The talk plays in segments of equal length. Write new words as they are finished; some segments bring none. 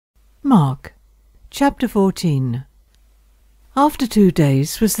Mark, chapter 14. After 2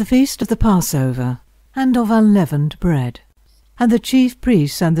 days was the feast of the Passover, and of unleavened bread. And the chief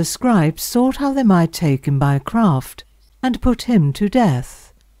priests and the scribes sought how they might take him by craft, and put him to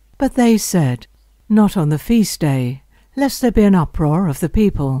death. But they said, Not on the feast day, lest there be an uproar of the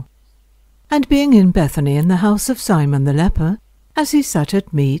people. And being in Bethany in the house of Simon the leper, as he sat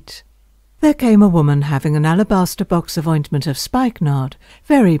at meat, there came a woman having an alabaster box of ointment of spikenard,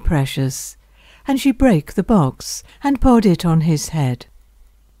 very precious, and she brake the box, and poured it on his head.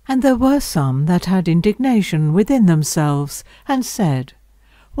 And there were some that had indignation within themselves, and said,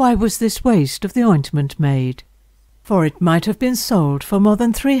 Why was this waste of the ointment made? For it might have been sold for more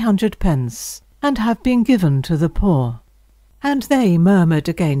than 300 pence, and have been given to the poor. And they murmured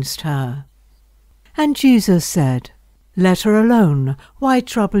against her. And Jesus said, Let her alone, why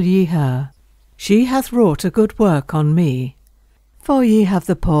trouble ye her? She hath wrought a good work on me. For ye have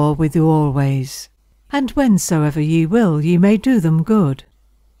the poor with you always, and whensoever ye will ye may do them good.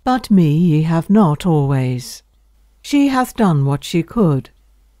 But me ye have not always. She hath done what she could.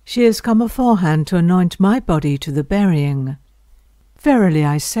 She is come aforehand to anoint my body to the burying. Verily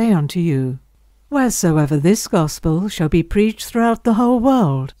I say unto you, wheresoever this gospel shall be preached throughout the whole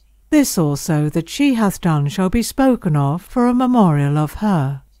world, this also that she hath done shall be spoken of for a memorial of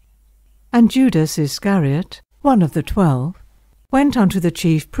her. And Judas Iscariot, one of the 12, went unto the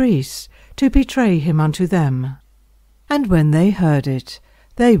chief priests to betray him unto them. And when they heard it,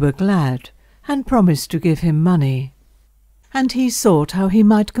 they were glad, and promised to give him money. And he sought how he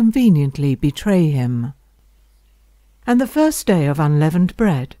might conveniently betray him. And the first day of unleavened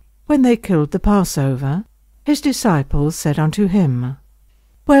bread, when they killed the Passover, his disciples said unto him,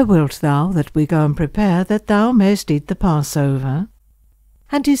 Where wilt thou that we go and prepare that thou mayest eat the Passover?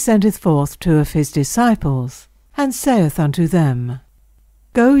 And he sendeth forth 2 of his disciples, and saith unto them,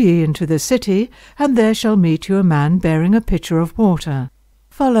 Go ye into the city, and there shall meet you a man bearing a pitcher of water.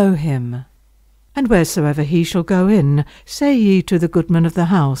 Follow him. And wheresoever he shall go in, say ye to the goodman of the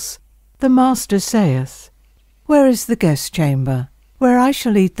house, The Master saith, Where is the guest chamber, where I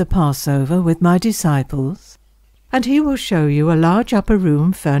shall eat the Passover with my disciples? And he will show you a large upper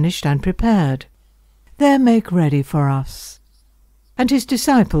room furnished and prepared. There make ready for us. And his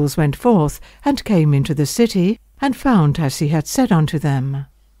disciples went forth, and came into the city, and found as he had said unto them.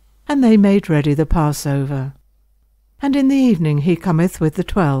 And they made ready the Passover. And in the evening he cometh with the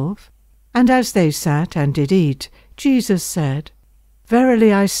 12. And as they sat and did eat, Jesus said,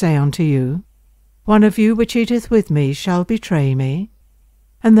 Verily I say unto you, one of you which eateth with me shall betray me.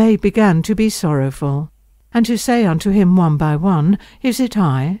 And they began to be sorrowful, and to say unto him one by one, Is it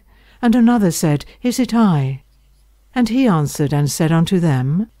I? And another said, Is it I? And he answered and said unto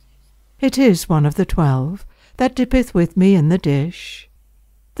them, It is one of the 12, that dippeth with me in the dish.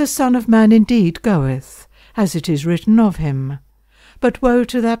 The Son of Man indeed goeth, as it is written of him. But woe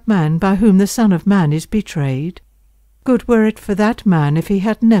to that man by whom the Son of Man is betrayed. Good were it for that man if he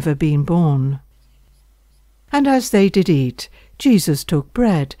had never been born. And as they did eat, Jesus took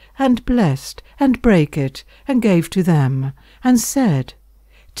bread, and blessed, and brake it, and gave to them, and said,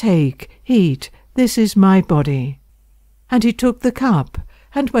 Take, eat, this is my body. And he took the cup,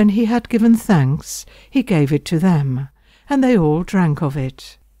 and when he had given thanks, he gave it to them, and they all drank of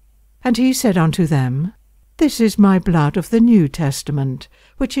it. And he said unto them, This is my blood of the New Testament,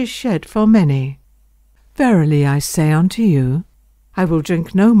 which is shed for many. Verily I say unto you, I will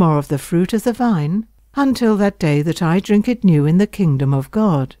drink no more of the fruit of the vine, until that day that I drink it new in the kingdom of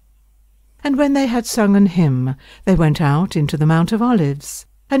God. And when they had sung an hymn, they went out into the Mount of Olives.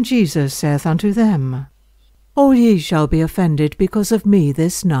 And Jesus saith unto them, All ye shall be offended because of me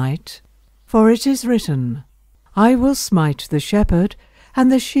this night. For it is written, I will smite the shepherd, and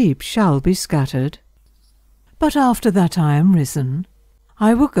the sheep shall be scattered. But after that I am risen,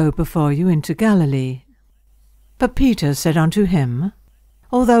 I will go before you into Galilee. But Peter said unto him,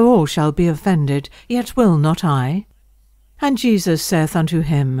 Although all shall be offended, yet will not I. And Jesus saith unto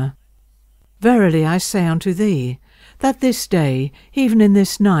him, Verily I say unto thee, that this day, even in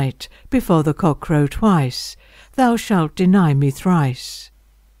this night, before the cock crow twice, thou shalt deny me thrice.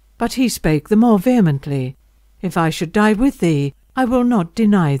 But he spake the more vehemently, If I should die with thee, I will not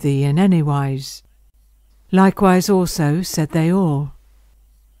deny thee in any wise. Likewise also said they all.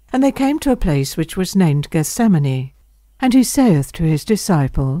 And they came to a place which was named Gethsemane. And he saith to his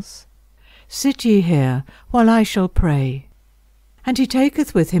disciples, Sit ye here, while I shall pray. And he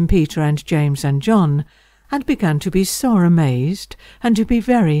taketh with him Peter and James and John, and began to be sore amazed, and to be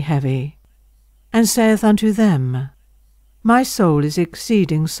very heavy, and saith unto them, My soul is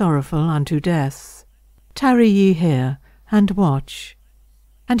exceeding sorrowful unto death. Tarry ye here, and watch.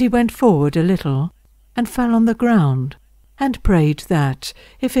 And he went forward a little, and fell on the ground, and prayed that,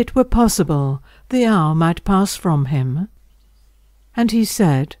 if it were possible, the hour might pass from him. And he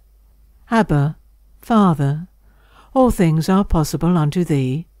said, Abba, Father, all things are possible unto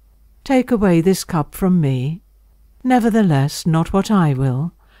thee. Take away this cup from me. Nevertheless, not what I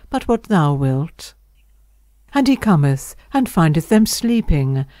will, but what thou wilt. And he cometh, and findeth them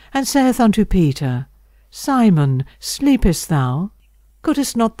sleeping, and saith unto Peter, Simon, sleepest thou?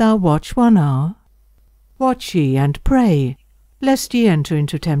 Couldest not thou watch 1 hour? Watch ye and pray, lest ye enter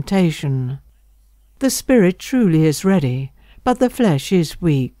into temptation. The spirit truly is ready, but the flesh is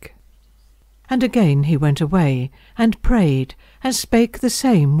weak. And again he went away, and prayed, and spake the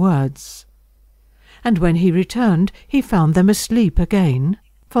same words. And when he returned, he found them asleep again,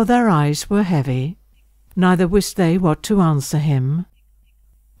 for their eyes were heavy, neither wist they what to answer him.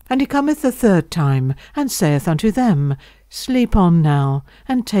 And he cometh the 3rd time, and saith unto them, Sleep on now,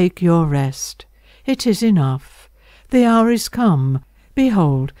 and take your rest. It is enough. The hour is come.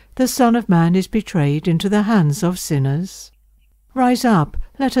 Behold, the Son of Man is betrayed into the hands of sinners. Rise up,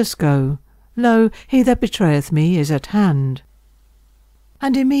 let us go. Lo, he that betrayeth me is at hand.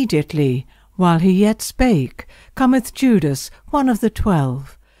 And immediately, while he yet spake, cometh Judas, one of the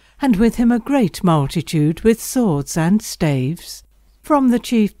 12, and with him a great multitude with swords and staves, from the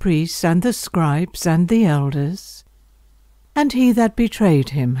chief priests and the scribes and the elders. And he that betrayed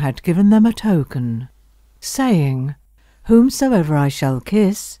him had given them a token, saying, Whomsoever I shall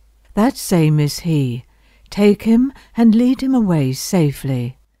kiss, that same is he. Take him, and lead him away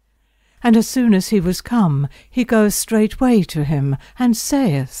safely. And as soon as he was come, he goeth straightway to him, and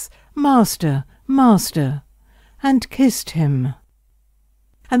saith, Master, Master, and kissed him.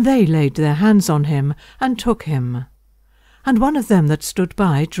 And they laid their hands on him, and took him. And one of them that stood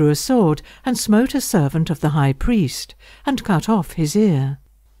by drew a sword, and smote a servant of the high priest, and cut off his ear.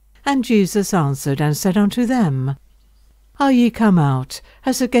 And Jesus answered and said unto them, Are ye come out,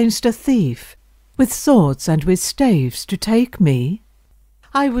 as against a thief, with swords and with staves to take me?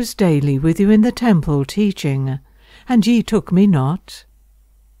 I was daily with you in the temple teaching, and ye took me not.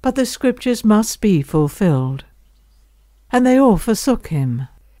 But the scriptures must be fulfilled. And they all forsook him,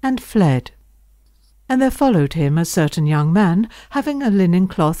 and fled. And there followed him a certain young man, having a linen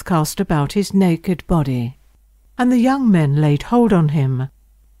cloth cast about his naked body. And the young men laid hold on him,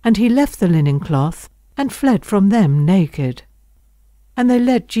 and he left the linen cloth, and fled from them naked. And they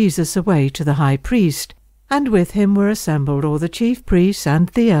led Jesus away to the high priest, and with him were assembled all the chief priests and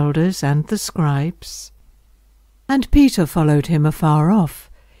the elders and the scribes. And Peter followed him afar off,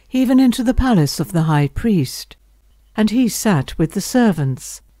 even into the palace of the high priest. And he sat with the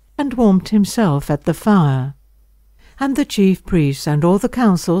servants, and warmed himself at the fire. And the chief priests and all the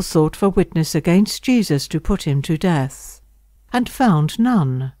council sought for witness against Jesus to put him to death, and found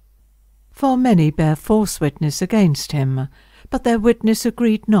none. For many bare false witness against him, but their witness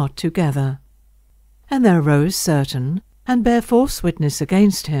agreed not together. And there arose certain, and bare false witness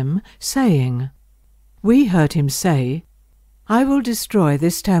against him, saying, We heard him say, I will destroy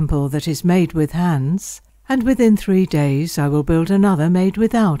this temple that is made with hands, and within 3 days I will build another made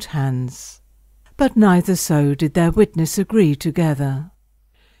without hands. But neither so did their witness agree together.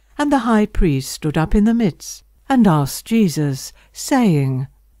 And the high priest stood up in the midst, and asked Jesus, saying,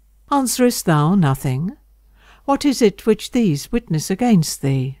 Answerest thou nothing? What is it which these witness against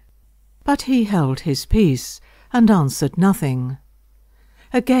thee? But he held his peace, and answered nothing.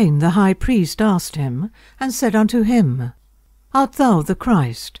 Again the high priest asked him, and said unto him, Art thou the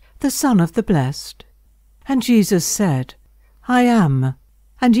Christ, the Son of the Blessed? And Jesus said, I am.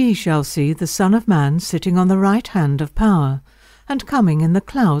 And ye shall see the Son of Man sitting on the right hand of power, and coming in the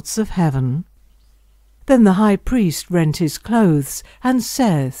clouds of heaven. Then the high priest rent his clothes, and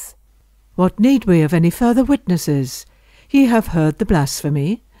saith, What need we of any further witnesses? Ye have heard the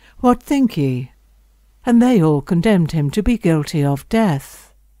blasphemy. What think ye? And they all condemned him to be guilty of death.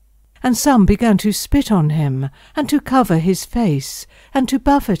 And some began to spit on him, and to cover his face, and to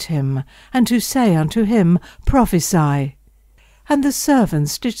buffet him, and to say unto him, Prophesy. And the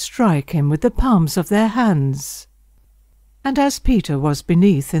servants did strike him with the palms of their hands. And as Peter was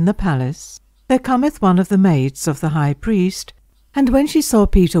beneath in the palace, there cometh one of the maids of the high priest, and when she saw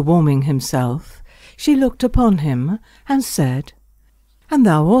Peter warming himself, she looked upon him, and said, And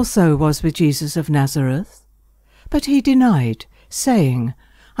thou also was with Jesus of Nazareth? But he denied, saying,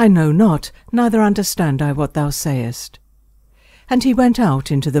 I know not, neither understand I what thou sayest. And he went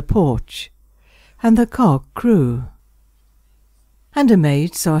out into the porch, and the cock crew. And a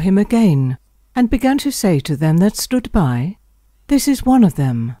maid saw him again, and began to say to them that stood by, This is one of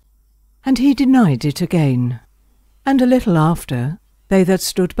them. And he denied it again. And a little after, They that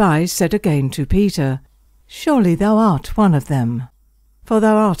stood by said again to Peter, Surely thou art one of them, for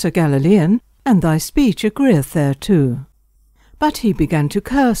thou art a Galilean, and thy speech agreeth thereto. But he began to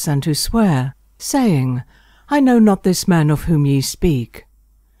curse and to swear, saying, I know not this man of whom ye speak.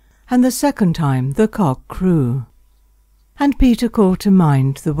 And the second time the cock crew. And Peter called to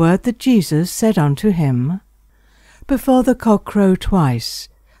mind the word that Jesus said unto him, Before the cock crow twice,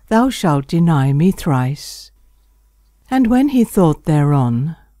 thou shalt deny me thrice. And when he thought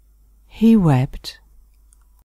thereon, he wept.